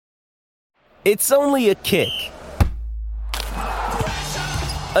It's only a kick,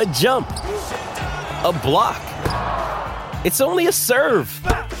 a jump, a block. It's only a serve.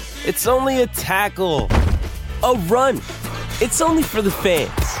 It's only a tackle, a run. It's only for the fans.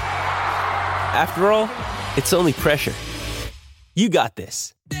 After all, it's only pressure. You got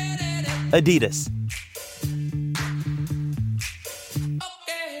this. Adidas.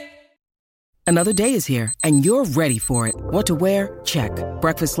 Another day is here, and you're ready for it. What to wear? Check.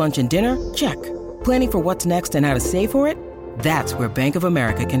 Breakfast, lunch, and dinner? Check. Planning for what's next and how to save for it? That's where Bank of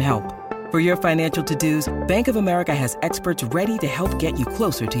America can help. For your financial to-dos, Bank of America has experts ready to help get you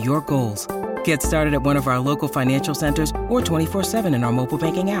closer to your goals. Get started at one of our local financial centers or 24/7 in our mobile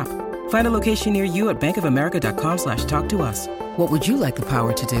banking app. Find a location near you at bankofamerica.com/talktous. What would you like the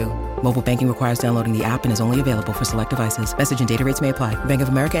power to do? Mobile banking requires downloading the app and is only available for select devices. Message and data rates may apply. Bank of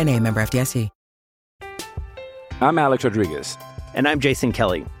America N.A., member FDIC. I'm Alex Rodriguez. And I'm Jason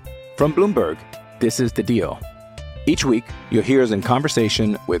Kelly. From Bloomberg, this is The Deal. Each week, you'll hear us in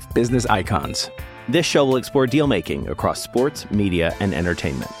conversation with business icons. This show will explore deal-making across sports, media, and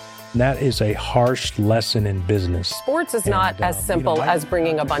entertainment. That is a harsh lesson in business. Sports is not as simple as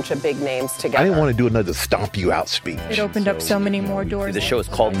bringing a bunch of big names together. I didn't want to do another stomp you out speech. It opened up so many more doors. The show is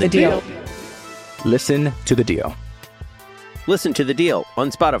called The Deal. Listen to The Deal. Listen to The Deal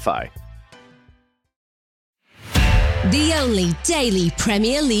on Spotify. The only daily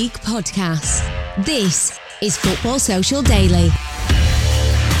Premier League podcast. This is Football Social Daily.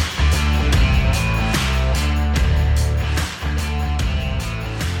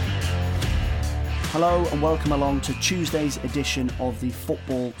 Hello and welcome along to Tuesday's edition of the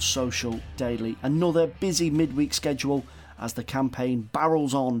Football Social Daily. Another busy midweek schedule as the campaign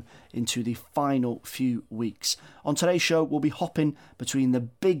barrels on into the final few weeks. On today's show, we'll be hopping between the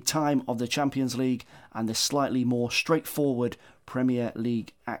big time of the Champions League and the slightly more straightforward Premier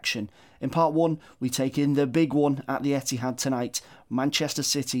League action. In part one, we take in the big one at the Etihad tonight. Manchester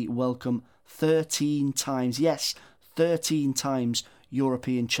City welcome 13 times, yes, 13 times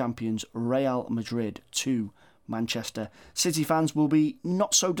European champions Real Madrid to Manchester. City fans will be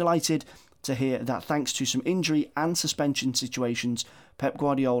not so delighted to hear that thanks to some injury and suspension situations, Pep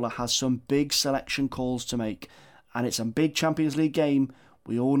Guardiola has some big selection calls to make, and it's a big Champions League game.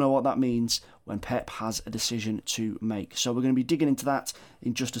 We all know what that means when Pep has a decision to make. So we're going to be digging into that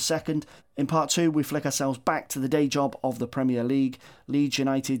in just a second. In part two, we flick ourselves back to the day job of the Premier League. Leeds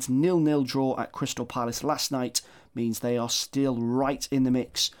United's 0-0 draw at Crystal Palace last night means they are still right in the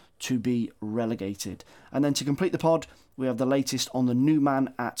mix to be relegated. And then to complete the pod, we have the latest on the new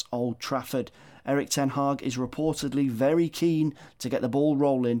man at Old Trafford. Erik ten Hag is reportedly very keen to get the ball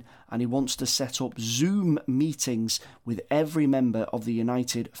rolling, and he wants to set up Zoom meetings with every member of the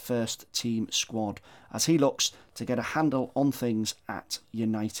United first team squad as he looks to get a handle on things at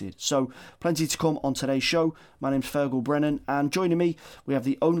United. So plenty to come on today's show. My name's Fergal Brennan, and joining me we have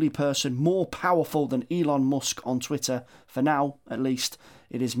the only person more powerful than Elon Musk on Twitter, for now at least.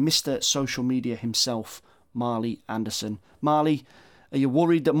 It is Mr. Social Media himself, Marley Anderson. Marley, are you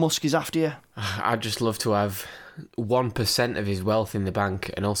worried that Musk is after you? I'd just love to have 1% of his wealth in the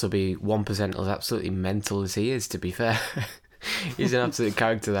bank and also be 1% as absolutely mental as he is, to be fair. He's an absolute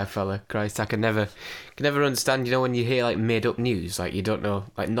character, that fella. Christ, I can never understand, when you hear, made up news, you don't know,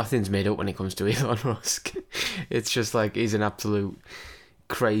 nothing's made up when it comes to Elon Musk. It's just he's an absolute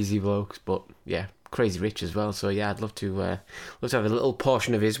crazy bloke, but yeah, crazy rich as well. So yeah, I'd love to have a little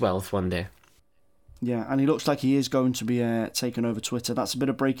portion of his wealth one day. Yeah, and he looks like he is going to be taking over Twitter. That's a bit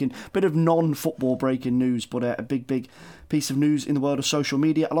of non-football breaking news, but a big piece of news in the world of social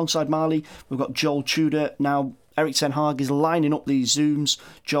media. Alongside Marley, we've got Joel Tudor. Now, Erik ten Hag is lining up these Zooms.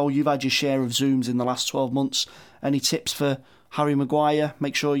 Joel, you've had your share of Zooms in the last 12 months. Any tips for Harry Maguire?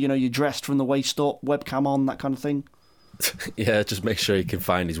 Make sure, you're dressed from the waist up, webcam on, that kind of thing. Yeah, just make sure he can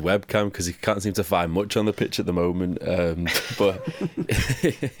find his webcam because he can't seem to find much on the pitch at the moment. But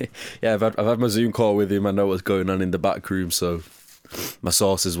yeah, I've had my Zoom call with him. I know what's going on in the back room, so my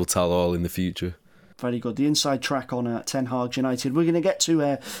sources will tell all in the future. Very good. The inside track on Ten Hag United. We're going to get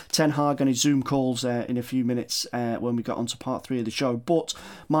to Ten Hag and his Zoom calls in a few minutes when we get on to part 3 of the show. But,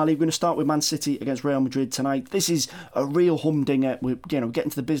 Marley, we're going to start with Man City against Real Madrid tonight. This is a real humdinger. We're getting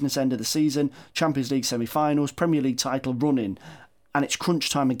to the business end of the season. Champions League semi-finals, Premier League title running. And it's crunch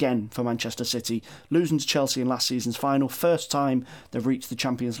time again for Manchester City. Losing to Chelsea in last season's final. First time they've reached the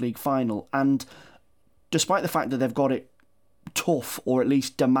Champions League final. And despite the fact that they've got it tough, or at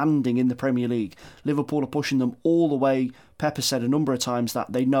least demanding in the Premier League, Liverpool are pushing them all the way. Pep has said a number of times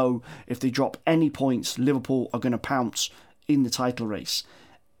that they know if they drop any points, Liverpool are going to pounce in the title race.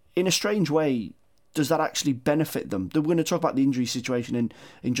 In a strange way, does that actually benefit them? We're going to talk about the injury situation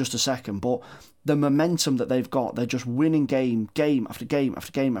in just a second, but the momentum that they've got, they're just winning game after game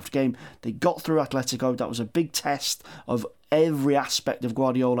after game after game. They got through Atletico. That was a big test of every aspect of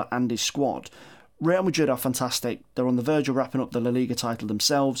Guardiola and his squad. Real Madrid are fantastic. They're on the verge of wrapping up the La Liga title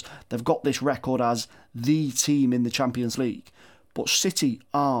themselves. They've got this record as the team in the Champions League. But City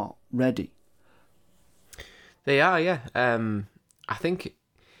are ready. They are, yeah. I think,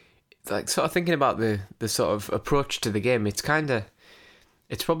 like, sort of thinking about the sort of approach to the game, it's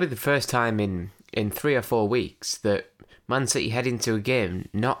probably the first time in 3 or 4 weeks that Man City head into a game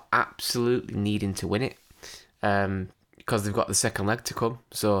not absolutely needing to win it, because they've got the second leg to come.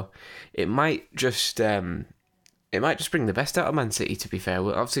 So it might just bring the best out of Man City, to be fair.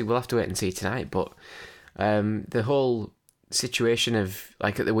 Obviously, we'll have to wait and see tonight, but the whole situation of,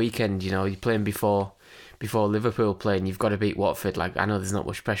 like, at the weekend, you know, you're playing before Liverpool playing, you've got to beat Watford. Like, I know there's not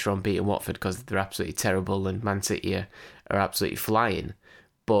much pressure on beating Watford because they're absolutely terrible and Man City are absolutely flying.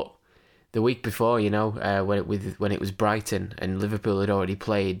 But the week before, you know, when it was Brighton and Liverpool had already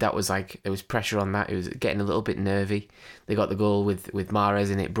played, that was like, there was pressure on that. It was getting a little bit nervy. They got the goal with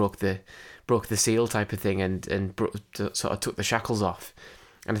Mahrez and it broke the seal type of thing and sort of took the shackles off.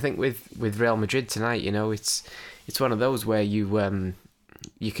 And I think with Real Madrid tonight, you know, it's one of those where you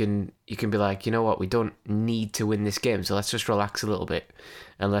can be like, you know what, we don't need to win this game, so let's just relax a little bit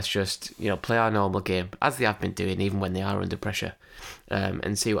and let's just, you know, play our normal game as they have been doing, even when they are under pressure,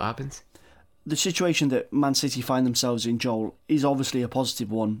 and see what happens. The situation that Man City find themselves in, Joel, is obviously a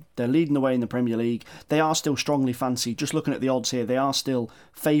positive one. They're leading the way in the Premier League. They are still strongly fancied. Just looking at the odds here, they are still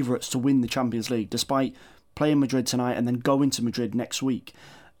favourites to win the Champions League, despite playing Madrid tonight and then going to Madrid next week.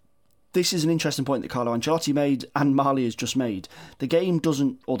 This is an interesting point that Carlo Ancelotti made and Marley has just made. The game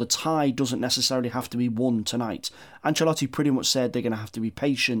doesn't, or the tie doesn't necessarily have to be won tonight. Ancelotti pretty much said they're going to have to be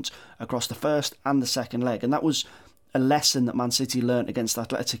patient across the first and the second leg, and that was a lesson that Man City learnt against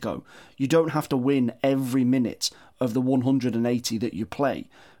Atletico. You don't have to win every minute of the 180 that you play.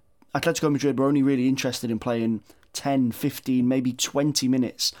 Atletico Madrid were only really interested in playing 10, 15, maybe 20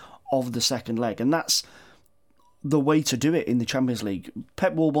 minutes of the second leg, and that's the way to do it in the Champions League.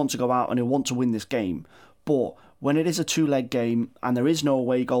 Pep will want to go out and he'll want to win this game, but when it is a 2-leg game and there is no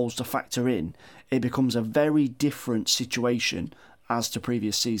away goals to factor in, it becomes a very different situation as to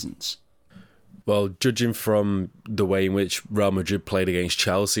previous seasons. Well, judging from the way in which Real Madrid played against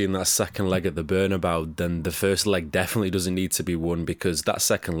Chelsea in that second leg at the Bernabeu, then the first leg definitely doesn't need to be won, because that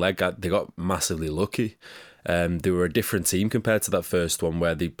second leg, they got massively lucky. They were a different team compared to that first one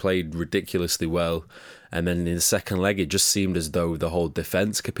where they played ridiculously well. And then in the second leg, it just seemed as though the whole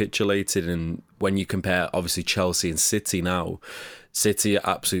defence capitulated. And when you compare, obviously, Chelsea and City now, City are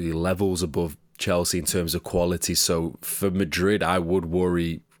absolutely levels above Chelsea in terms of quality. So for Madrid, I would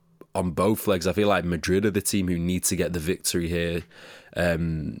worry on both legs. I feel like Madrid are the team who need to get the victory here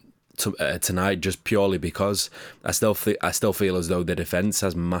tonight, just purely because I still feel as though the defence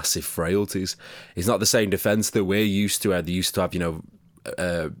has massive frailties. It's not the same defence that we're used to, where they used to have, you know,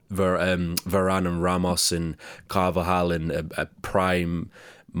 Varane and Ramos and Carvajal and a prime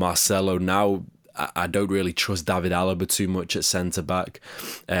Marcelo. Now I don't really trust David Alaba too much at centre-back.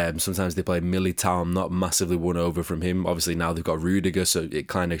 Sometimes they play Militao. I'm not massively won over from him. Obviously now they've got Rudiger, so it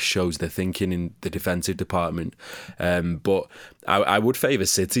kind of shows their thinking in the defensive department. But I would favour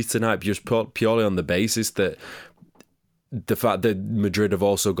City tonight, just purely on the basis that the fact that Madrid have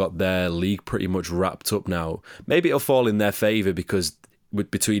also got their league pretty much wrapped up now. Maybe it'll fall in their favour because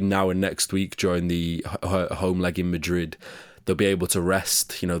between now and next week during the home leg in Madrid, they'll be able to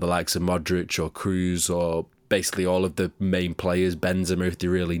rest, you know, the likes of Modric or Cruz or basically all of the main players, Benzema if they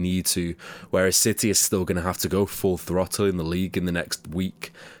really need to, whereas City is still going to have to go full throttle in the league in the next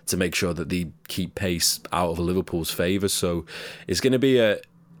week to make sure that they keep pace out of Liverpool's favour. So it's going to be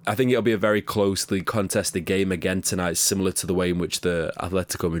I think it'll be a very closely contested game again tonight, similar to the way in which the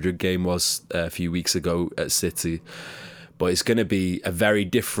Atletico Madrid game was a few weeks ago at City. But it's going to be a very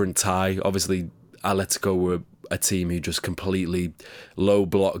different tie. Obviously, Atletico were a team who just completely low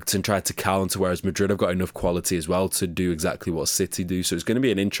blocked and tried to counter, whereas Madrid have got enough quality as well to do exactly what City do. So it's going to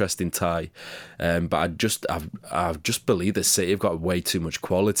be an interesting tie. But I just believe that City have got way too much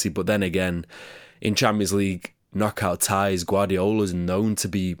quality. But then again, in Champions League knockout ties, Guardiola's known to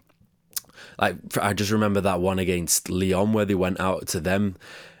be like, I just remember that one against Lyon where they went out to them.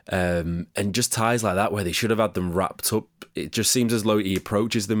 And just ties like that where they should have had them wrapped up, it just seems as though he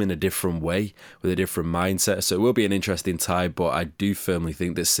approaches them in a different way with a different mindset. So it will be an interesting tie, but I do firmly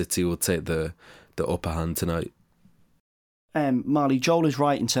think that City will take the upper hand tonight. Marley, Joel is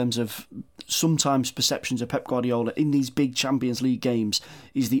right in terms of sometimes perceptions of Pep Guardiola in these big Champions League games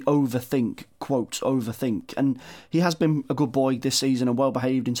is the overthink, quote, overthink. And he has been a good boy this season and well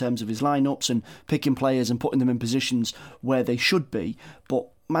behaved in terms of his lineups and picking players and putting them in positions where they should be. But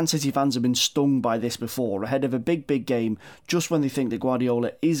Man City fans have been stung by this before. Ahead of a big game, just when they think that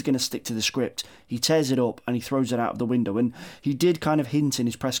Guardiola is going to stick to the script, he tears it up and he throws it out of the window. And he did kind of hint in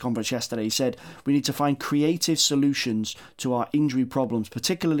his press conference yesterday. He said, we need to find creative solutions to our injury problems,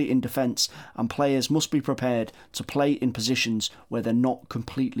 particularly in defence, and players must be prepared to play in positions where they're not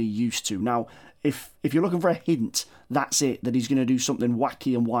completely used to. Now, if you're looking for a hint, that's it, that he's going to do something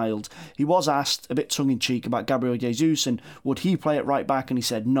wacky and wild. He was asked, a bit tongue-in-cheek, about Gabriel Jesus and would he play at right back, and he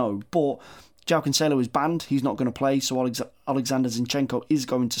said no. But João Cancelo is banned, he's not going to play, so Alexander Zinchenko is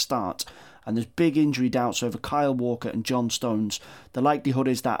going to start. And there's big injury doubts over Kyle Walker and John Stones. The likelihood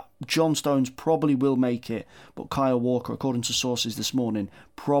is that John Stones probably will make it, but Kyle Walker, according to sources this morning,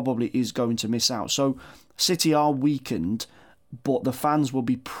 probably is going to miss out. So City are weakened, but the fans will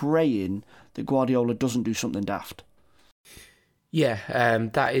be praying that Guardiola doesn't do something daft. Yeah,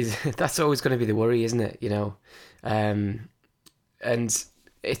 that's always going to be the worry, isn't it? You know, and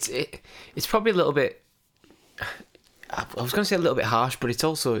it's probably a little bit. I was going to say a little bit harsh, but it's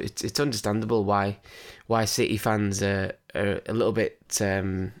also it's understandable why City fans are a little bit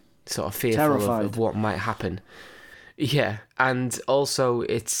sort of fearful of what might happen. Yeah, and also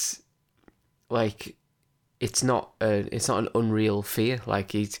it's like. It's not an unreal fear.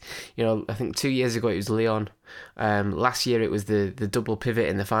 Like I think 2 years ago it was Lyon. Last year it was the double pivot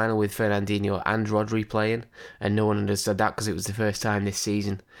in the final with Fernandinho and Rodri playing, and no one understood that because it was the first time this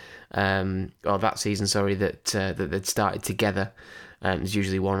season, or that season, sorry, that they'd started together. There's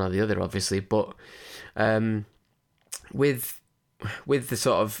usually one or the other, obviously, but with the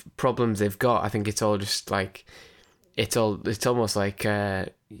sort of problems they've got, I think it's all just like. It's almost like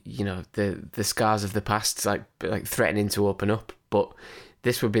the scars of the past, like threatening to open up. But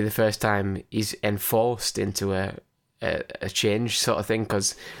this would be the first time he's enforced into a change sort of thing,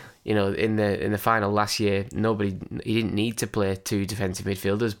 because in the final last year, he didn't need to play two defensive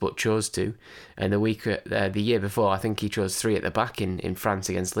midfielders, but chose to. And the year before, I think he chose three at the back in France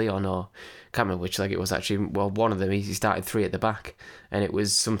against Lyon, or can't remember which leg it was actually. Well, one of them he started three at the back, and it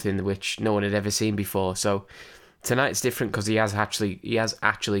was something which no one had ever seen before. So. Tonight's different because he has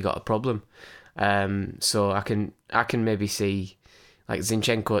actually got a problem. So I can maybe see like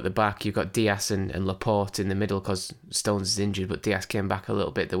Zinchenko at the back. You've got Diaz and Laporte in the middle because Stones is injured, but Diaz came back a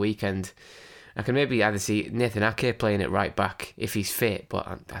little bit the weekend. I can maybe either see Nathan Ake playing at right back if he's fit, but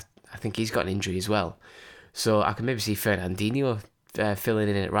I think he's got an injury as well. So I can maybe see Fernandinho filling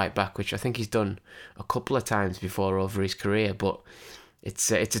in at right back, which I think he's done a couple of times before over his career. But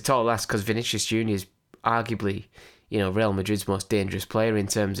it's a tall ask because Vinicius Junior is arguably, Real Madrid's most dangerous player in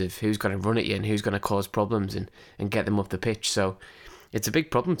terms of who's going to run at you and who's going to cause problems and get them off the pitch. So it's a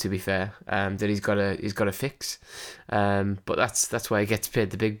big problem, to be fair, that he's got to fix. But that's why he gets paid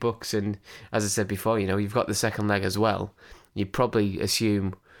the big bucks. And as I said before, you've got the second leg as well. You'd probably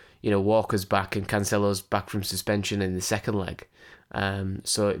assume, Walker's back and Cancelo's back from suspension in the second leg.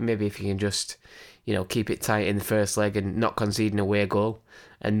 So maybe if you can just, keep it tight in the first leg and not concede an away goal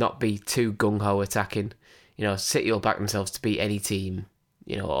and not be too gung-ho attacking. City will back themselves to beat any team,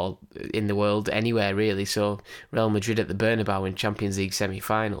 all in the world, anywhere really. So Real Madrid at the Bernabeu in Champions League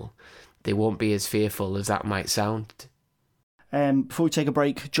semi-final, they won't be as fearful as that might sound. Before we take a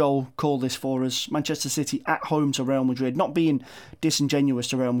break, Joel, call this for us. Manchester City at home to Real Madrid. Not being disingenuous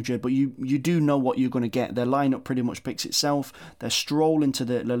to Real Madrid, but you do know what you're going to get. Their lineup pretty much picks itself. They're strolling to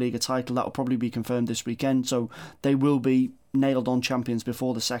the La Liga title. That will probably be confirmed this weekend, so they will be nailed on champions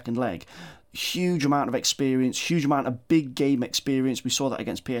before the second leg. Huge amount of experience, huge amount of big game experience. We saw that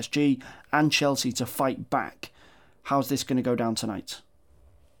against PSG and Chelsea to fight back. How's this going to go down tonight?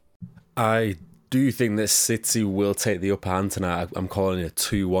 I do think that City will take the upper hand tonight. I'm calling it a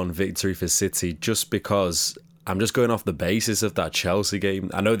 2-1 victory for City just because I'm just going off the basis of that Chelsea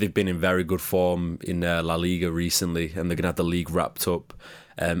game. I know they've been in very good form in La Liga recently and they're going to have the league wrapped up.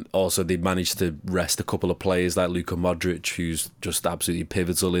 Also, they managed to rest a couple of players like Luka Modric, who's just absolutely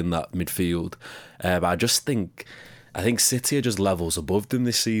pivotal in that midfield. But I think City are just levels above them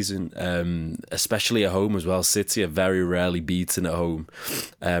this season, especially at home as well. City are very rarely beaten at home,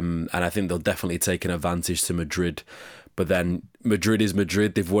 and I think they'll definitely take an advantage to Madrid. But then Madrid is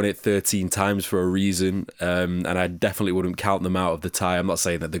Madrid. They've won it 13 times for a reason, and I definitely wouldn't count them out of the tie. I'm not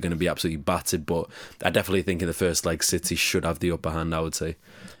saying that they're going to be absolutely battered, but I definitely think in the first leg, City should have the upper hand, I would say.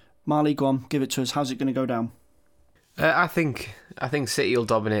 Marley, go on, give it to us. How's it going to go down? I think City will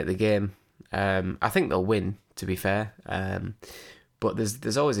dominate the game. I think they'll win, to be fair. But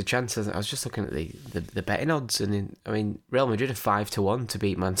there's always a chance. I was just looking at the betting odds, and Real Madrid are 5-1 to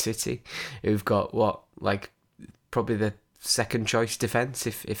beat Man City, who've got probably the second choice defence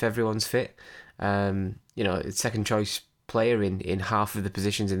if everyone's fit. Second choice player in half of the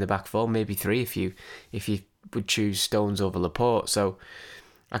positions in the back four, maybe three if you would choose Stones over Laporte. So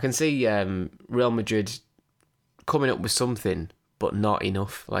I can see Real Madrid coming up with something, but not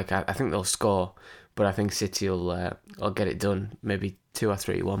enough. I think they'll score, but I think City will get it done, maybe 2 or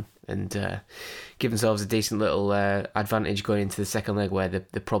 3-1, and give themselves a decent little advantage going into the second leg, where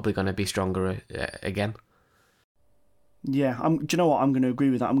they're probably going to be stronger again. Yeah, do you know what? I'm going to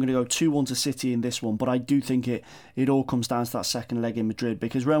agree with that. I'm going to go 2-1 to City in this one, but I do think it all comes down to that second leg in Madrid,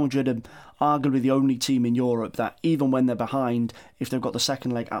 because Real Madrid are arguably the only team in Europe that, even when they're behind, if they've got the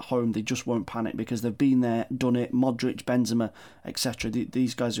second leg at home, they just won't panic, because they've been there, done it. Modric, Benzema, etc.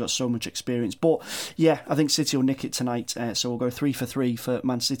 These guys have got so much experience. But yeah, I think City will nick it tonight, so we'll go 3-3 for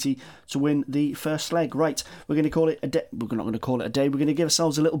Man City to win the first leg. Right, we're going to call it a day. We're not going to call it a day. We're going to give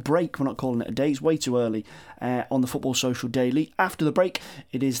ourselves a little break. We're not calling it a day. It's way too early on the Football Social Daily. After the break,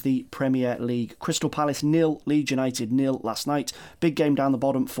 it is the Premier League. Crystal Palace 0, Leeds United 0 last night. Big game down the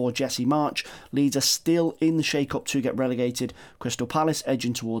bottom for Jesse March. Leeds are still in the shake-up to get relegated. Crystal Palace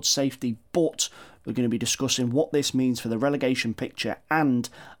edging towards safety, but we're going to be discussing what this means for the relegation picture, and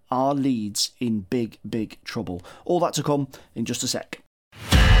are Leeds in big, big trouble. All that to come in just a sec.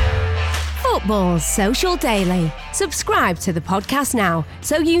 Football Social Daily. Subscribe to the podcast now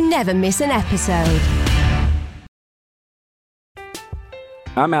so you never miss an episode.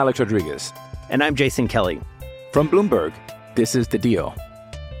 I'm Alex Rodriguez. And I'm Jason Kelly. From Bloomberg, this is The Deal.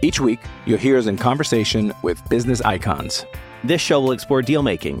 Each week, you'll hear us in conversation with business icons. This show will explore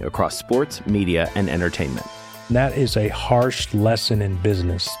deal-making across sports, media, and entertainment. That is a harsh lesson in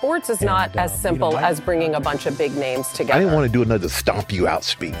business. Sports is not as simple as bringing a bunch of big names together. I didn't want to do another stomp you out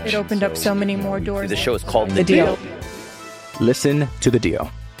speech. It opened up so many more doors. The show is called The Deal. Listen to The Deal.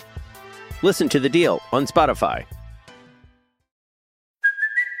 Listen to The Deal on Spotify.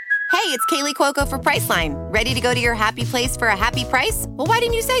 Hey, it's Kaylee Cuoco for Priceline. Ready to go to your happy place for a happy price? Well, why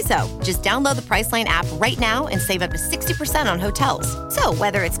didn't you say so? Just download the Priceline app right now and save up to 60% on hotels. So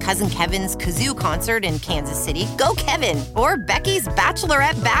whether it's Cousin Kevin's Kazoo Concert in Kansas City, go Kevin, or Becky's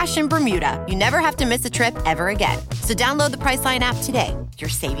Bachelorette Bash in Bermuda, you never have to miss a trip ever again. So download the Priceline app today. Your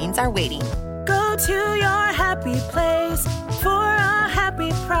savings are waiting. Go to your happy place for a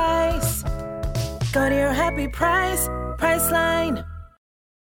happy price. Go to your happy price, Priceline.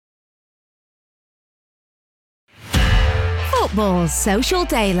 Football Social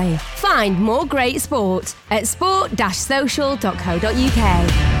Daily. Find more great sport at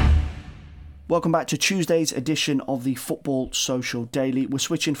sport-social.co.uk. Welcome back to Tuesday's edition of the Football Social Daily. We're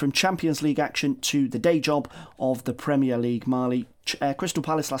switching from Champions League action to the day job of the Premier League. Marley, Crystal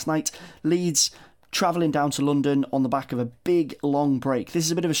Palace last night, Leeds travelling down to London on the back of a big, long break. This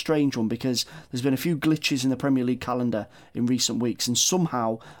is a bit of a strange one because there's been a few glitches in the Premier League calendar in recent weeks, and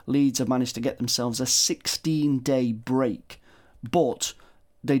somehow Leeds have managed to get themselves a 16-day break. But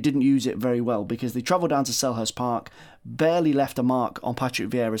they didn't use it very well because they travelled down to Selhurst Park, barely left a mark on Patrick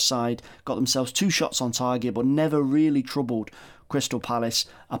Vieira's side, got themselves 2 shots on target, but never really troubled Crystal Palace.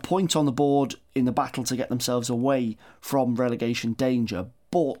 A point on the board in the battle to get themselves away from relegation danger.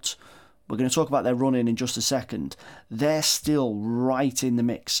 But we're going to talk about their run-in in just a second. They're still right in the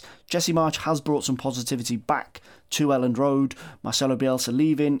mix. Jesse March has brought some positivity back to Elland Road. Marcelo Bielsa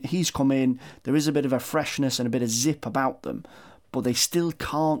leaving, he's come in. There is a bit of a freshness and a bit of zip about them, but they still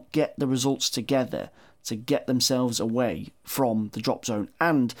can't get the results together to get themselves away from the drop zone.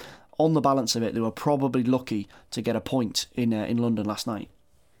 And on the balance of it, they were probably lucky to get a point in London last night.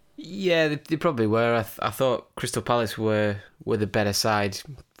 Yeah, they probably were. I thought Crystal Palace were the better side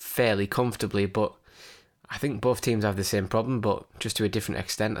fairly comfortably, but I think both teams have the same problem, but just to a different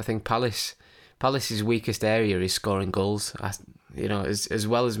extent. I think Palace's weakest area is scoring goals. As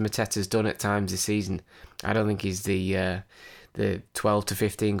well as Mateta's done at times this season, I don't think he's the 12 to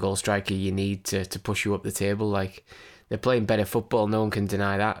 15 goal striker you need to push you up the table. Like, they're playing better football, no one can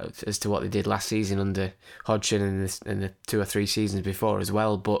deny that, as to what they did last season under Hodgson and the 2 or 3 seasons before as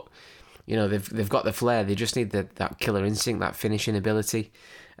well. But they've got the flair. They just need that killer instinct, that finishing ability,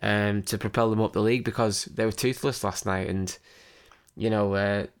 to propel them up the league, because they were toothless last night. And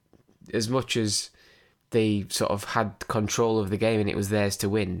as much as they sort of had control of the game and it was theirs to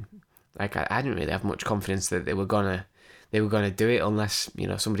win, like, I didn't really have much confidence that they were gonna do it unless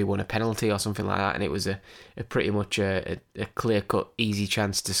somebody won a penalty or something like that, and it was a pretty much a clear-cut easy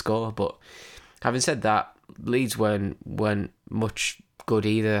chance to score. But having said that, Leeds weren't much good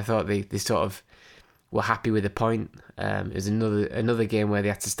either. I thought they sort of were happy with the point. It was another game where they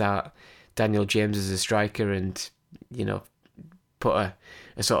had to start Daniel James as a striker and, put a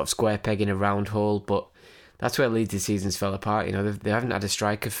sort of square peg in a round hole. But that's where Leeds' seasons fell apart. They haven't had a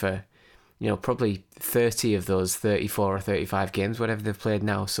striker for, probably 30 of those 34 or 35 games, whatever they've played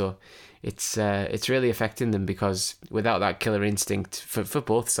now. So it's really affecting them, because without that killer instinct for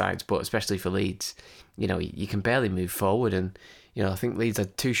both sides, but especially for Leeds, you can barely move forward. And I think Leeds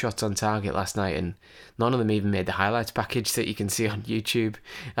had 2 shots on target last night, and none of them even made the highlights package that you can see on YouTube.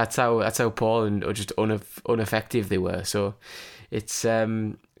 That's how poor and just ineffective they were. So it's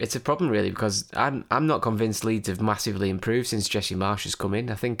a problem really, because I'm not convinced Leeds have massively improved since Jesse Marsch has come in.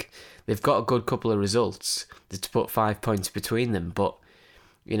 I think they've got a good couple of results to put 5 points between them, but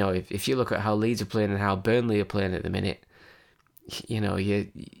if you look at how Leeds are playing and how Burnley are playing at the minute,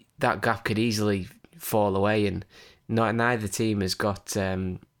 that gap could easily fall away, and neither team has got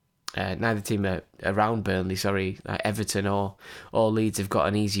neither team around Burnley, like Everton or Leeds have got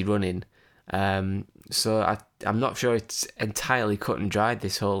an easy run in. So I'm not sure it's entirely cut and dried,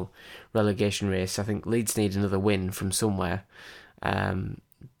 this whole relegation race. I think Leeds need another win from somewhere.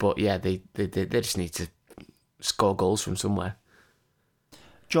 But yeah, they just need to score goals from somewhere.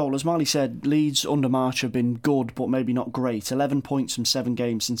 Joel, as Marley said, Leeds under Marsch have been good, but maybe not great. 11 points from 7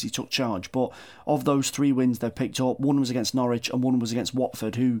 games since he took charge. But of those 3 wins they've picked up, one was against Norwich and one was against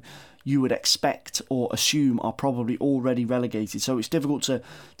Watford, who you would expect or assume are probably already relegated. So it's difficult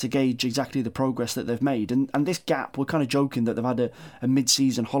to gauge exactly the progress that they've made. And this gap, we're kind of joking that they've had a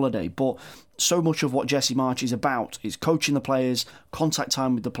mid-season holiday, but so much of what Jesse Marsch is about is coaching the players, contact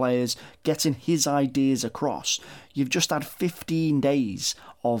time with the players, getting his ideas across. You've just had 15 days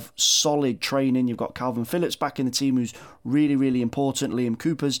of solid training. You've got Calvin Phillips back in the team, who's really, really important. Liam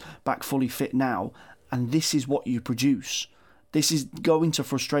Cooper's back fully fit now. And this is what you produce. This is going to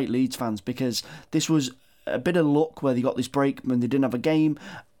frustrate Leeds fans, because this was a bit of luck where they got this break when they didn't have a game.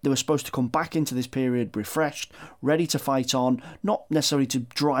 They were supposed to come back into this period refreshed, ready to fight on, not necessarily to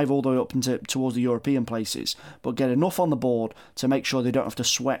drive all the way up towards the European places, but get enough on the board to make sure they don't have to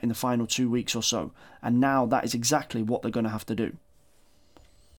sweat in the final 2 weeks or so. And now that is exactly what they're going to have to do.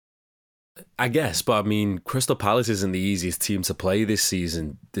 I guess, but I mean, Crystal Palace isn't the easiest team to play this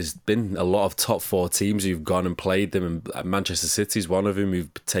season. There's been a lot of top 4 teams who've gone and played them, and Manchester City's one of them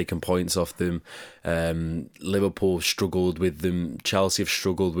who've taken points off them. Liverpool struggled with them. Chelsea have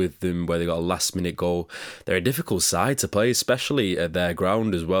struggled with them, where they got a last-minute goal. They're a difficult side to play, especially at their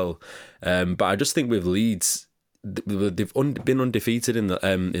ground as well. But I just think with Leeds, they've been undefeated in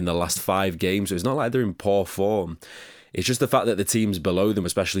the last 5 games, so it's not like they're in poor form. It's just the fact that the teams below them,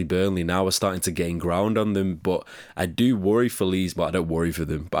 especially Burnley, now are starting to gain ground on them. But I do worry for Leeds. Well, I don't worry for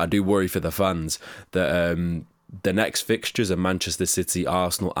them, but I do worry for the fans that the next fixtures are Manchester City,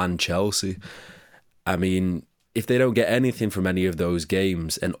 Arsenal and Chelsea. I mean, if they don't get anything from any of those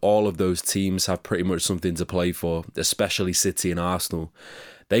games, and all of those teams have pretty much something to play for, especially City and Arsenal,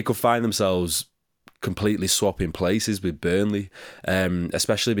 they could find themselves completely swapping places with Burnley,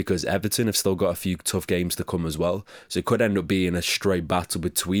 especially because Everton have still got a few tough games to come as well. So it could end up being a straight battle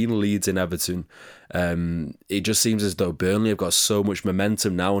between Leeds and Everton. It just seems as though Burnley have got so much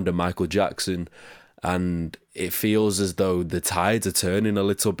momentum now under Michael Jackson, and it feels as though the tides are turning a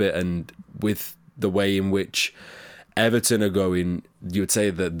little bit. And with the way in which Everton are going, you would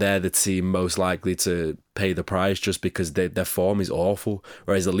say that they're the team most likely to pay the price, just because their form is awful.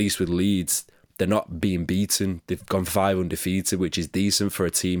 Whereas at least with Leeds, they're not being beaten. They've gone 5 undefeated, which is decent for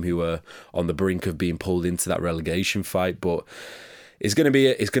a team who are on the brink of being pulled into that relegation fight. But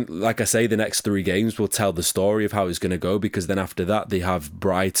like I say, the next 3 games will tell the story of how it's going to go, because then after that they have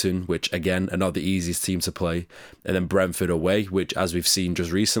Brighton, which again are not the easiest team to play, and then Brentford away, which, as we've seen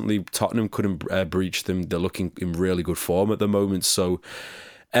just recently, Tottenham couldn't breach them. They're looking in really good form at the moment. So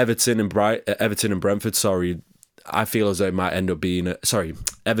Everton and Brentford, I feel as though it might end up being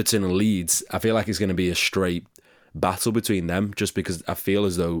Everton and Leeds. I feel like it's going to be a straight battle between them, just because I feel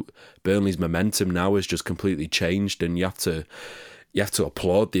as though Burnley's momentum now has just completely changed, and you have to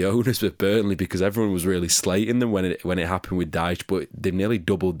applaud the owners with Burnley, because everyone was really slating them when it happened with Dyche, but they've nearly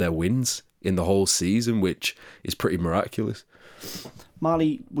doubled their wins in the whole season, which is pretty miraculous.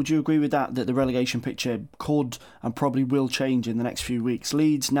 Marley, would you agree with that the relegation picture could and probably will change in the next few weeks?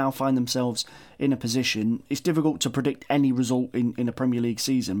 Leeds now find themselves in a position. It's difficult to predict any result in a Premier League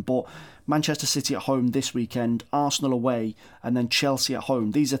season, but Manchester City at home this weekend, Arsenal away, and then Chelsea at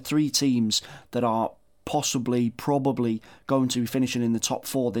home. These are 3 teams that are probably going to be finishing in the top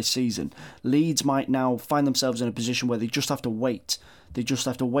 4 this season. Leeds might now find themselves in a position where they just have to wait. They just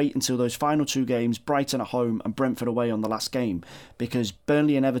have to wait until those final 2 games, Brighton at home and Brentford away on the last game, because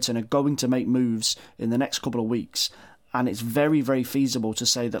Burnley and Everton are going to make moves in the next couple of weeks. And it's very, very feasible to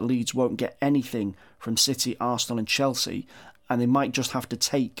say that Leeds won't get anything from City, Arsenal and Chelsea, and they might just have to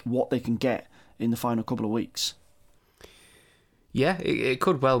take what they can get in the final couple of weeks. Yeah, it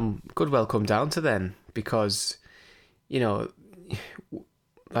could well come down to then, because,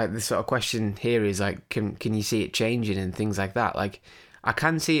 like the sort of question here is like, can you see it changing and things like that? Like, I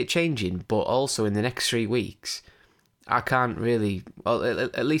can see it changing, but also in the next 3 weeks, I can't really, well,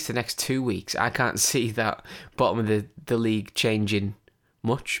 at least the next 2 weeks, I can't see that bottom of the league changing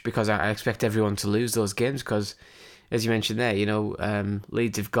much, because I expect everyone to lose those games, because, as you mentioned there,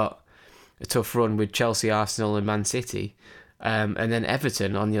 Leeds have got a tough run with Chelsea, Arsenal and Man City. And then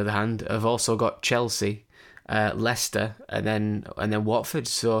Everton, on the other hand, have also got Chelsea, Leicester, and then Watford.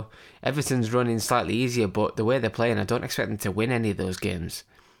 So Everton's running slightly easier, but the way they're playing, I don't expect them to win any of those games.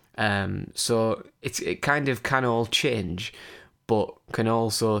 So it kind of can all change, but can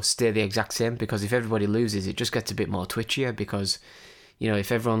also stay the exact same, because if everybody loses, it just gets a bit more twitchier, because,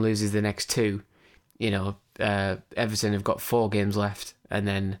 if everyone loses the next 2, Everton have got 4 games left, and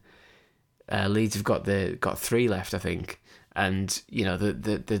then Leeds have got 3 left, I think. And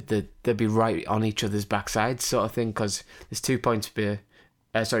they'll be right on each other's backside, sort of thing, because there's 5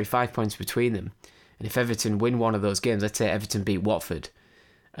 points between them. And if Everton win one of those games, let's say Everton beat Watford,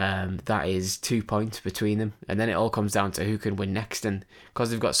 that is 2 points between them, and then it all comes down to who can win next. And because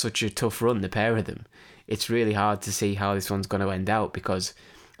they've got such a tough run, the pair of them, it's really hard to see how this one's going to end out, because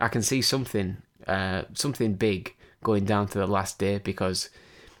I can see something big going down to the last day, because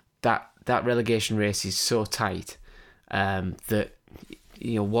that relegation race is so tight. That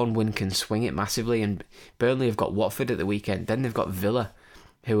one win can swing it massively, and Burnley have got Watford at the weekend. Then they've got Villa,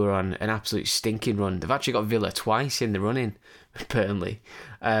 who are on an absolute stinking run. They've actually got Villa twice in the running, Burnley.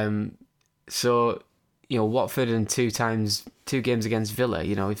 So Watford and 2 games against Villa.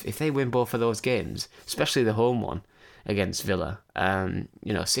 If they win both of those games, especially the home one against Villa,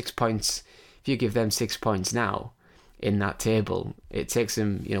 6 points. If you give them 6 points now in that table, it takes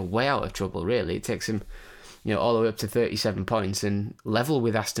them way out of trouble. Really, it takes them all the way up to 37 points and level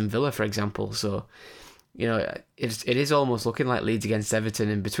with Aston Villa, for example. So, it is almost looking like Leeds against Everton,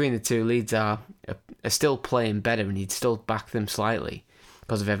 and between the two, Leeds are still playing better, and you'd still back them slightly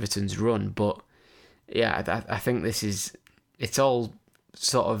because of Everton's run. But yeah, I think it's all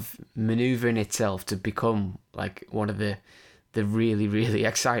sort of manoeuvring itself to become like one of the really, really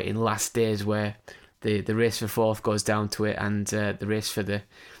exciting last days, where the race for 4th goes down to it, and the race for the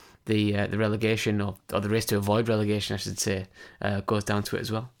relegation, or the race to avoid relegation, I should say, goes down to it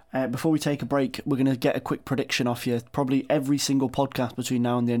as well. Before we take a break, we're going to get a quick prediction off you. Probably every single podcast between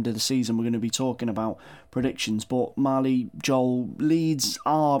now and the end of the season, we're going to be talking about predictions. But Marley, Joel, Leeds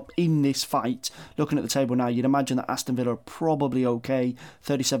are in this fight. Looking at the table now, you'd imagine that Aston Villa are probably okay.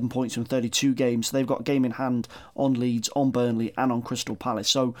 37 points from 32 games. So they've got a game in hand on Leeds, on Burnley and on Crystal Palace.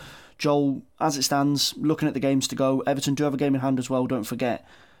 So, Joel, as it stands, looking at the games to go, Everton do have a game in hand as well, don't forget.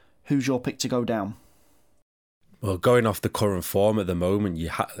 Who's your pick to go down? Well, going off the current form at the moment,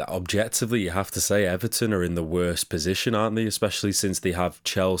 objectively, you have to say Everton are in the worst position, aren't they? Especially since they have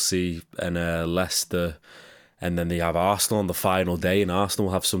Chelsea and Leicester, and then they have Arsenal on the final day, and Arsenal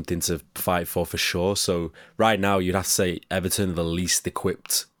will have something to fight for sure. So right now, you'd have to say Everton are the least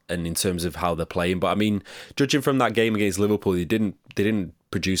equipped, and in terms of how they're playing. But I mean, judging from that game against Liverpool, they didn't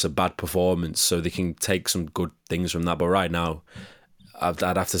produce a bad performance, so they can take some good things from that. But right now, I'd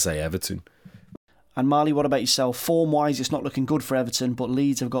have to say Everton. And Marley, what about yourself? Form-wise, it's not looking good for Everton, but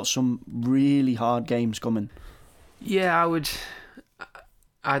Leeds have got some really hard games coming. Yeah,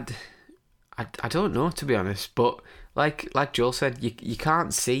 I don't know, to be honest, but like Joel said, you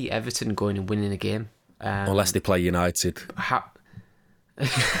can't see Everton going and winning a game unless they play United.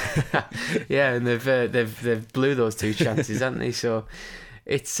 Yeah, and they've blew those 2 chances, haven't they? So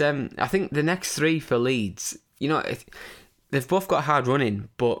it's I think the next 3 for Leeds, they've both got hard running,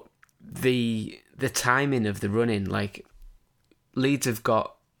 but the timing of the running, like Leeds have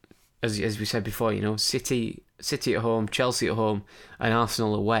got, as we said before, City at home, Chelsea at home, and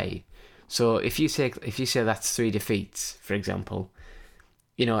Arsenal away. So if you say that's 3 defeats, for example,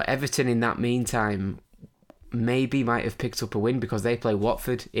 Everton in that meantime maybe might have picked up a win, because they play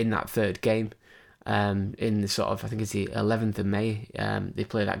Watford in that 3rd game, in the sort of, I think it's the 11th of May, they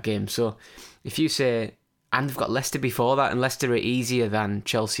play that game. So if you say, and they've got Leicester before that, and Leicester are easier than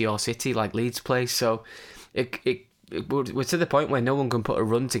Chelsea or City, like Leeds play. So we're to the point where no one can put a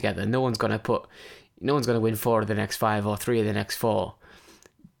run together. No one's going to win 4 of the next 5 or 3 of the next 4.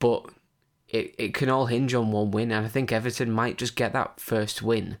 But it can all hinge on one win, and I think Everton might just get that first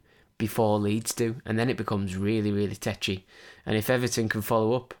win before Leeds do, and then it becomes really, really tetchy. And if Everton can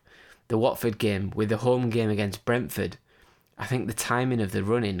follow up the Watford game with the home game against Brentford, I think the timing of the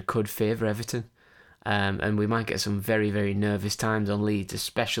run-in could favour Everton. And we might get some very, very nervous times on Leeds,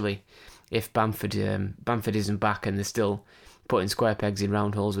 especially if Bamford isn't back and they're still putting square pegs in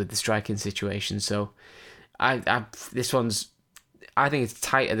round holes with the striking situation. So I think it's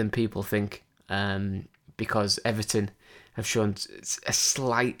tighter than people think, because Everton have shown a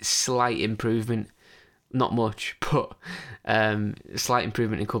slight improvement, not much, but a slight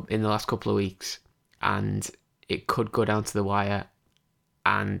improvement in the last couple of weeks, and it could go down to the wire,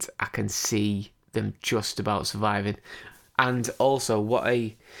 and I can see them just about surviving. And also, what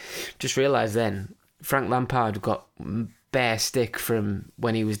I just realised then, Frank Lampard got bare stick from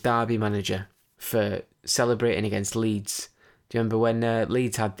when he was Derby manager for celebrating against Leeds. Do you remember when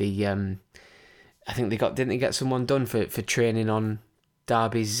Leeds had the I think didn't they get someone done for training on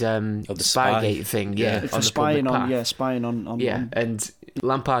Derby's Spygate thing? Yeah, for spying on. Yeah, and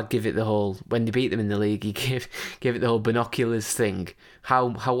Lampard gave it the whole, when they beat them in the league, he gave it the whole binoculars thing. How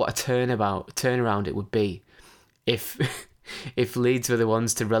what a turnaround it would be if Leeds were the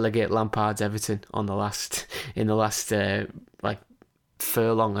ones to relegate Lampard's Everton in the last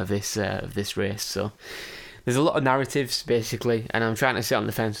furlong of this race. So there's a lot of narratives basically, and I'm trying to sit on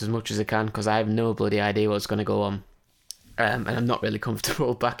the fence as much as I can because I have no bloody idea what's going to go on. And I'm not really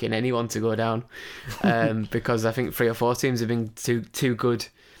comfortable backing anyone to go down, because I think 3 or 4 teams have been too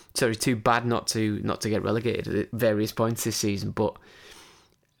bad not to get relegated at various points this season. But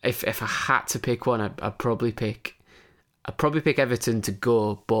if I had to pick one, I'd probably pick Everton to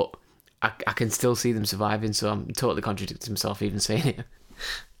go, but I can still see them surviving. So I'm totally contradicting myself even saying it.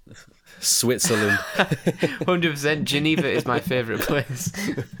 Switzerland. 100%. Geneva is my favourite place.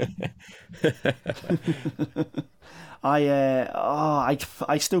 I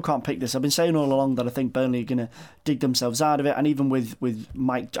still can't pick this. I've been saying all along that I think Burnley are going to dig themselves out of it, and even with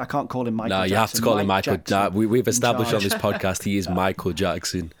Mike, I can't call him Michael Jackson. No, you have to call him Michael Jackson. We've established on this podcast he is Michael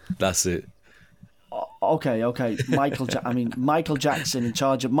Jackson. That's it. Okay. Michael Jackson in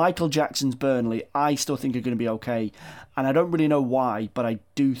charge of Michael Jackson's Burnley, I still think are going to be okay. And I don't really know why, but I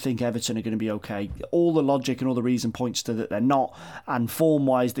do think Everton are going to be okay. All the logic and all the reason points to that they're not. And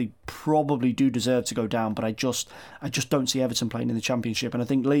form-wise, they probably do deserve to go down. But I just don't see Everton playing in the Championship. And I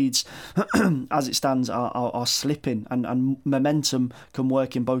think Leeds, as it stands, are slipping. And momentum can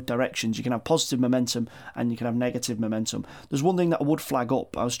work in both directions. You can have positive momentum and you can have negative momentum. There's one thing that I would flag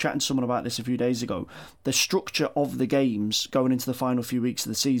up. I was chatting to someone about this a few days ago. The structure of the games going into the final few weeks of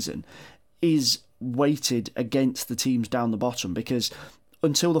the season is weighted against the teams down the bottom, because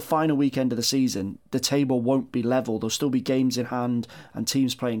until the final weekend of the season, the table won't be level. There'll still be games in hand and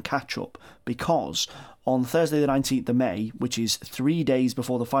teams playing catch-up, because on Thursday the 19th of May, which is 3 days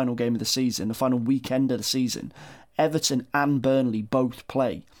before the final game of the season, the final weekend of the season, Everton and Burnley both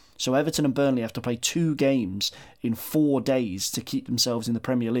play. So Everton and Burnley have to play 2 games in 4 days to keep themselves in the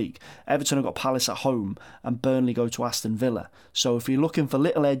Premier League. Everton have got Palace at home and Burnley go to Aston Villa. So if you're looking for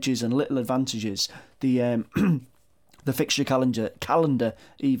little edges and little advantages, the the fixture calendar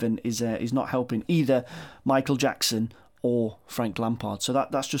even is not helping either Michael Jackson or Frank Lampard. So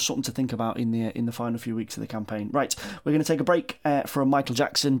that's just something to think about in the final few weeks of the campaign. Right, we're going to take a break from Michael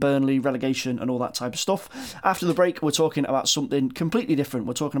Jackson, Burnley, relegation and all that type of stuff. After the break, we're talking about something completely different.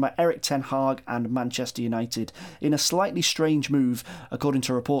 We're talking about Erik ten Hag and Manchester United. In a slightly strange move, according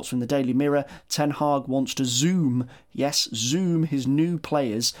to reports from the Daily Mirror, Ten Hag wants to zoom his new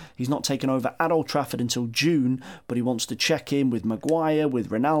players. He's not taken over at Old Trafford until June, but he wants to check in with Maguire, with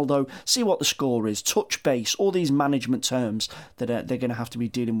Ronaldo, see what the score is, touch base, all these management terms that they're going to have to be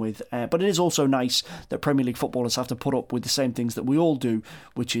dealing with. But it is also nice that Premier League footballers have to put up with the same things that we all do,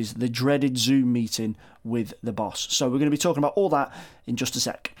 which is the dreaded Zoom meeting with the boss. So we're going to be talking about all that in just a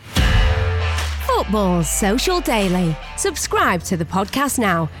sec. Football Social Daily. Subscribe to the podcast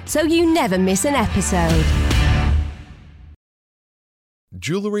now so you never miss an episode.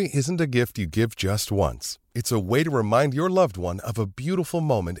 Jewelry isn't a gift you give just once. It's a way to remind your loved one of a beautiful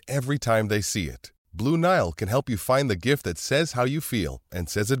moment every time they see it. Blue Nile can help you find the gift that says how you feel and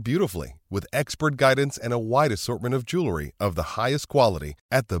says it beautifully, with expert guidance and a wide assortment of jewelry of the highest quality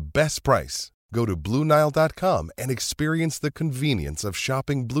at the best price. Go to BlueNile.com and experience the convenience of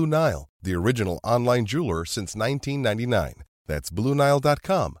shopping Blue Nile, the original online jeweler since 1999. That's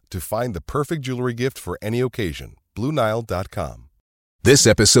BlueNile.com to find the perfect jewelry gift for any occasion. BlueNile.com. This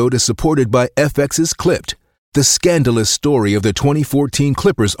episode is supported by FX's Clipped, The scandalous story of the 2014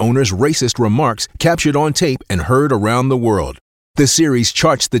 Clippers owner's racist remarks captured on tape and heard around the world. The series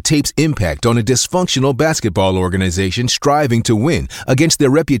charts the tape's impact on a dysfunctional basketball organization striving to win against their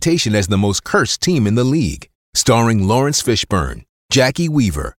reputation as the most cursed team in the league. Starring Lawrence Fishburne, Jackie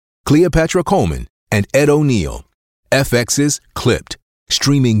Weaver, Cleopatra Coleman, and Ed O'Neill. FX's Clipped,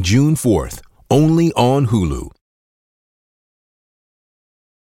 streaming June 4th, only on Hulu.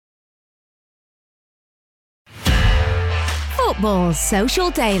 Football Social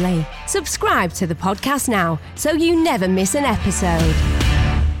Daily. Subscribe to the podcast now so you never miss an episode.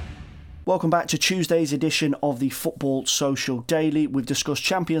 Welcome back to Tuesday's edition of the Football Social Daily. We've discussed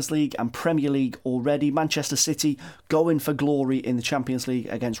Champions League and Premier League already. Manchester City going for glory in the Champions League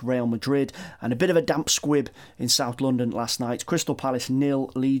against Real Madrid, and a bit of a damp squib in South London last night. Crystal Palace 0,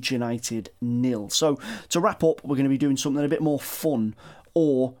 Leeds United 0. So to wrap up, we're going to be doing something a bit more fun,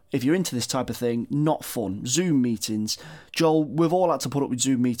 or if you're into this type of thing, not fun. Zoom meetings. Joel, we've all had to put up with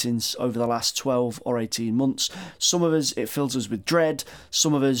Zoom meetings over the last 12 or 18 months. Some of us, it fills us with dread.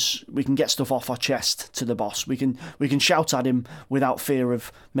 Some of us, we can get stuff off our chest to the boss. We can shout at him without fear of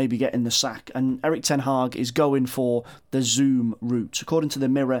maybe getting the sack. And Erik ten Hag is going for the Zoom route. According to the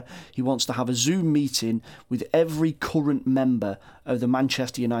Mirror, he wants to have a Zoom meeting with every current member of the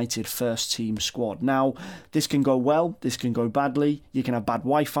Manchester United first team squad. Now, this can go well, this can go badly. You can have bad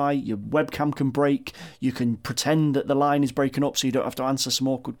Wi-Fi, your webcam can break, you can pretend that the line is breaking up so you don't have to answer some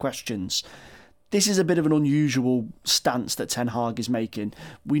awkward questions. This is a bit of an unusual stance that Ten Hag is making.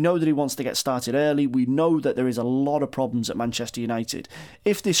 We know that he wants to get started early. We know that there is a lot of problems at Manchester United.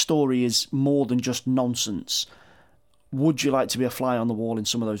 If this story is more than just nonsense, would you like to be a fly on the wall in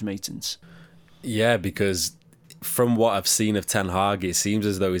some of those meetings? Yeah, because from what I've seen of Ten Hag, it seems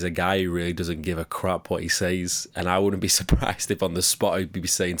as though he's a guy who really doesn't give a crap what he says. And I wouldn't be surprised if on the spot he'd be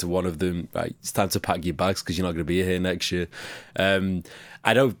saying to one of them, right, it's time to pack your bags because you're not going to be here next year.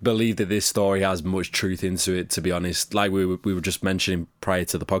 I don't believe that this story has much truth into it, to be honest. Like we were just mentioning prior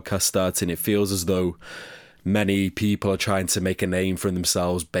to the podcast starting, it feels as though many people are trying to make a name for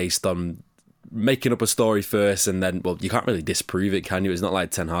themselves based on making up a story first, and then, well, you can't really disprove it, can you? It's not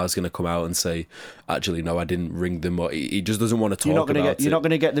like Ten Hag's going to come out and say, actually, no, I didn't ring them, or he just doesn't want to talk about it. You're not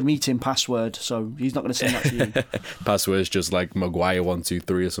going to get the meeting password, so he's not going to send that to you. Password's just like Maguire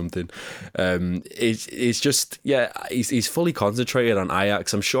 123 or something. It's just, yeah, he's fully concentrated on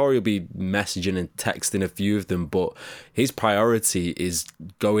Ajax. I'm sure he'll be messaging and texting a few of them, but his priority is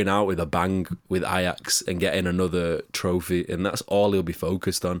going out with a bang with Ajax and getting another trophy, and that's all he'll be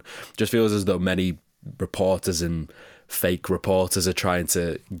focused on. Just feels as though many reporters and fake reporters are trying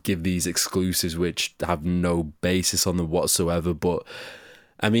to give these exclusives which have no basis on them whatsoever. But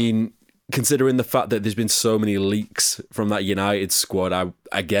I mean, considering the fact that there's been so many leaks from that United squad, I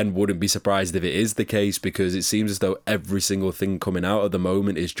again wouldn't be surprised if it is the case, because it seems as though every single thing coming out at the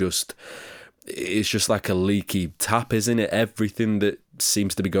moment is just, it's just like a leaky tap, isn't it? Everything that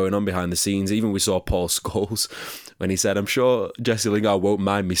seems to be going on behind the scenes. Even we saw Paul Scholes when he said, I'm sure Jesse Lingard won't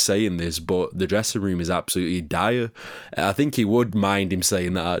mind me saying this, but the dressing room is absolutely dire. I think he would mind him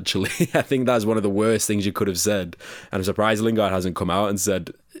saying that, actually. I think that's one of the worst things you could have said. And I'm surprised Lingard hasn't come out and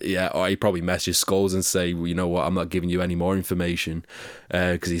said, yeah, or he probably messaged Scholes and say, well, you know what, I'm not giving you any more information,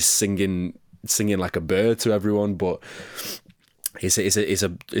 because he's singing like a bird to everyone. But it's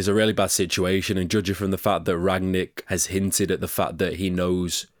a really bad situation, and judging from the fact that Rangnick has hinted at the fact that he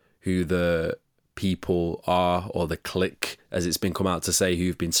knows who the people are, or the clique, as it's been come out to say,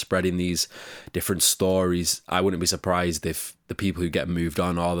 who've been spreading these different stories, I wouldn't be surprised if the people who get moved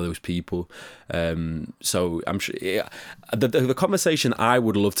on are those people. So I'm sure the conversation I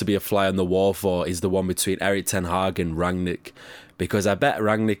would love to be a fly on the wall for is the one between Erik ten Hag and Rangnick. Because I bet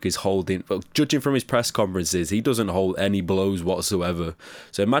Rangnick is holding, well, judging from his press conferences, he doesn't hold any blows whatsoever.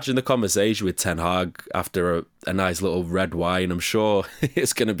 So imagine the conversation with Ten Hag after a nice little red wine. I'm sure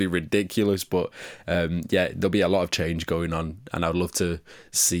it's going to be ridiculous, but yeah, there'll be a lot of change going on, and I'd love to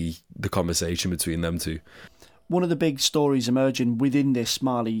see the conversation between them two. One of the big stories emerging within this,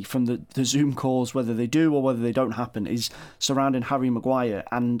 Marley, from the Zoom calls, whether they do or whether they don't happen, is surrounding Harry Maguire,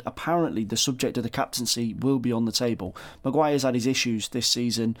 and apparently the subject of the captaincy will be on the table. Maguire's had his issues this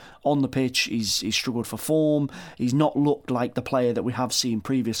season. On the pitch, he's struggled for form. He's not looked like the player that we have seen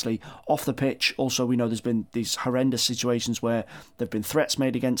previously. Off the pitch, also, we know there's been these horrendous situations where there have been threats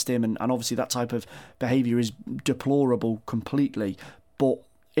made against him, and obviously that type of behaviour is deplorable completely. But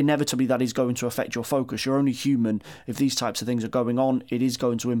inevitably that is going to affect your focus. You're only human. If these types of things are going on, it is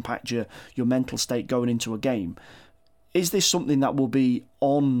going to impact your mental state going into a game. Is this something that will be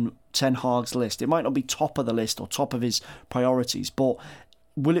on Ten Hag's list? It might not be top of the list or top of his priorities, but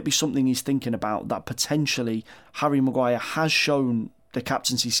will it be something he's thinking about, that potentially Harry Maguire has shown the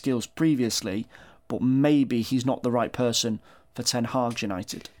captaincy skills previously, but maybe he's not the right person for Ten Hag's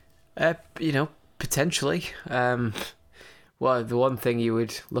United? Potentially. Well, the one thing you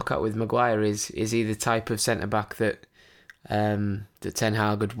would look at with Maguire is he the type of centre-back that Ten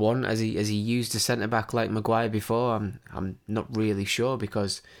Hag would want? Has he used a centre-back like Maguire before? I'm not really sure,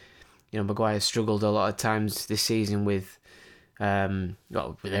 because Maguire struggled a lot of times this season with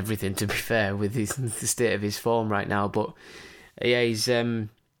with everything, to be fair, with the state of his form right now. But yeah, he's there's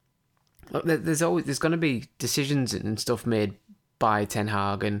going to be decisions and stuff made by Ten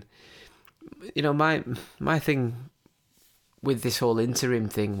Hag, and my thing with this whole interim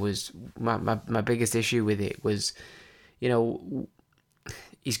thing was my biggest issue with it was,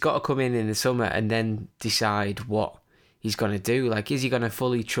 he's got to come in the summer and then decide what he's going to do. Like, is he going to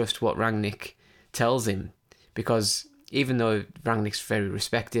fully trust what Rangnick tells him? Because even though Rangnick's very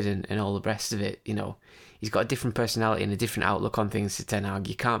respected and all the rest of it, he's got a different personality and a different outlook on things to Ten Hag.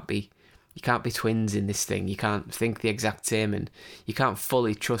 You can't be twins in this thing. You can't think the exact same, and you can't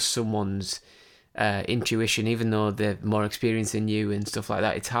fully trust someone's intuition, even though they're more experienced than you and stuff like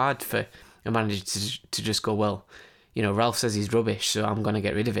that. It's hard for a manager to just go, well, Ralph says he's rubbish, so I'm going to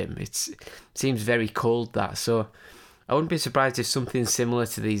get rid of him. It seems very cold, that. So I wouldn't be surprised if something similar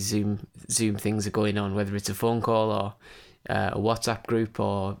to these Zoom things are going on, whether it's a phone call or a WhatsApp group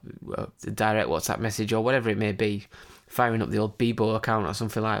or a direct WhatsApp message or whatever it may be, firing up the old Bebo account or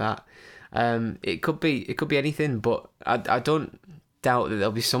something like that. It could be anything, but I don't doubt that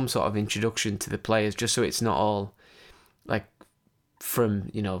there'll be some sort of introduction to the players, just so it's not all like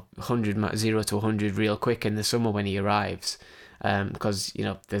from 0 to 100 real quick in the summer when he arrives, because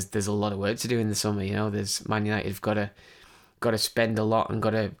there's a lot of work to do in the summer. There's Man United have got to spend a lot and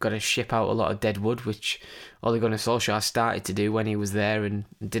got to ship out a lot of dead wood, which Ole Gunnar Solskjaer started to do when he was there and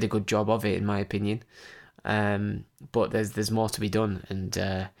did a good job of it, in my opinion. But there's more to be done, and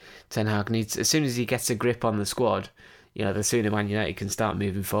Ten Hag needs, as soon as he gets a grip on the squad, the sooner Man United can start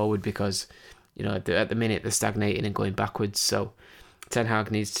moving forward, because at the minute they're stagnating and going backwards. So Ten Hag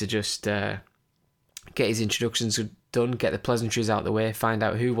needs to just get his introductions done, get the pleasantries out of the way, find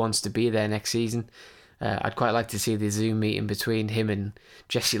out who wants to be there next season. I'd quite like to see the Zoom meeting between him and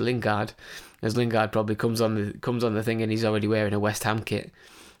Jesse Lingard, as Lingard probably comes on the thing and he's already wearing a West Ham kit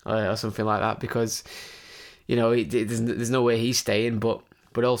or something like that, because there's no way he's staying.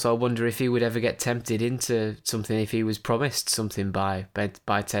 But also I wonder if he would ever get tempted into something if he was promised something by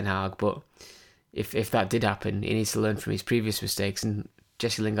Ten Hag. But if that did happen, he needs to learn from his previous mistakes, and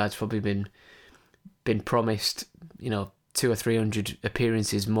Jesse Lingard's probably been promised 200 or 300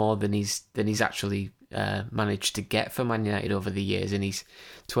 appearances more than he's actually managed to get for Man United over the years, and he's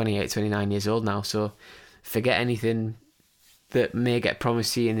 28, 29 years old now. So forget anything that may get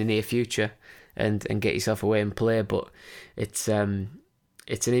promised to you in the near future, and get yourself away and play. But it's an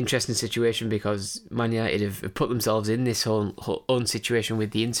interesting situation, because Man United have put themselves in this whole own situation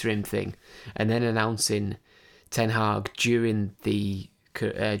with the interim thing, and then announcing Ten Hag during the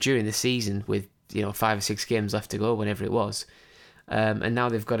season with 5 or 6 games left to go, whenever it was, and now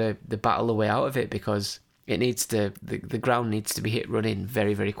they've got to battle the way out of it, because the ground needs to be hit running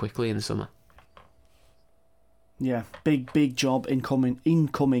very, very quickly in the summer. Yeah, big job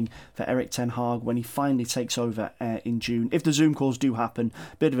incoming for Erik Ten Hag when he finally takes over in June. If the Zoom calls do happen,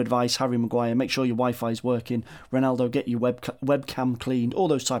 bit of advice, Harry Maguire, make sure your Wi-Fi is working. Ronaldo, get your webcam cleaned, all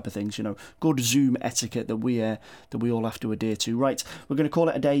those type of things, good Zoom etiquette that we all have to adhere to. Right, we're going to call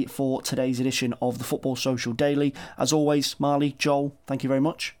it a day for today's edition of the Football Social Daily. As always, Marley, Joel, thank you very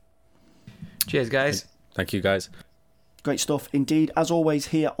much. Cheers, guys. Thank you, guys. Great stuff indeed. As always,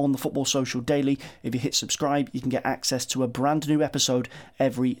 here on the Football Social Daily, if you hit subscribe, you can get access to a brand new episode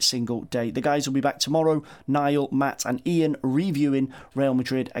every single day. The guys will be back tomorrow. Niall, Matt and Ian reviewing Real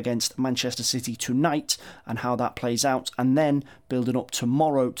Madrid against Manchester City tonight and how that plays out, and then building up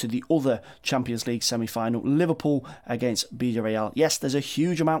tomorrow to the other Champions League semi-final, Liverpool against Villarreal. Yes, there's a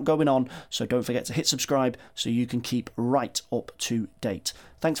huge amount going on, so don't forget to hit subscribe so you can keep right up to date.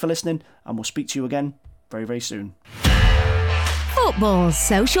 Thanks for listening, and we'll speak to you again very, very soon. Football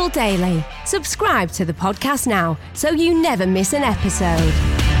Social Daily. Subscribe to the podcast now so you never miss an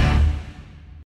episode.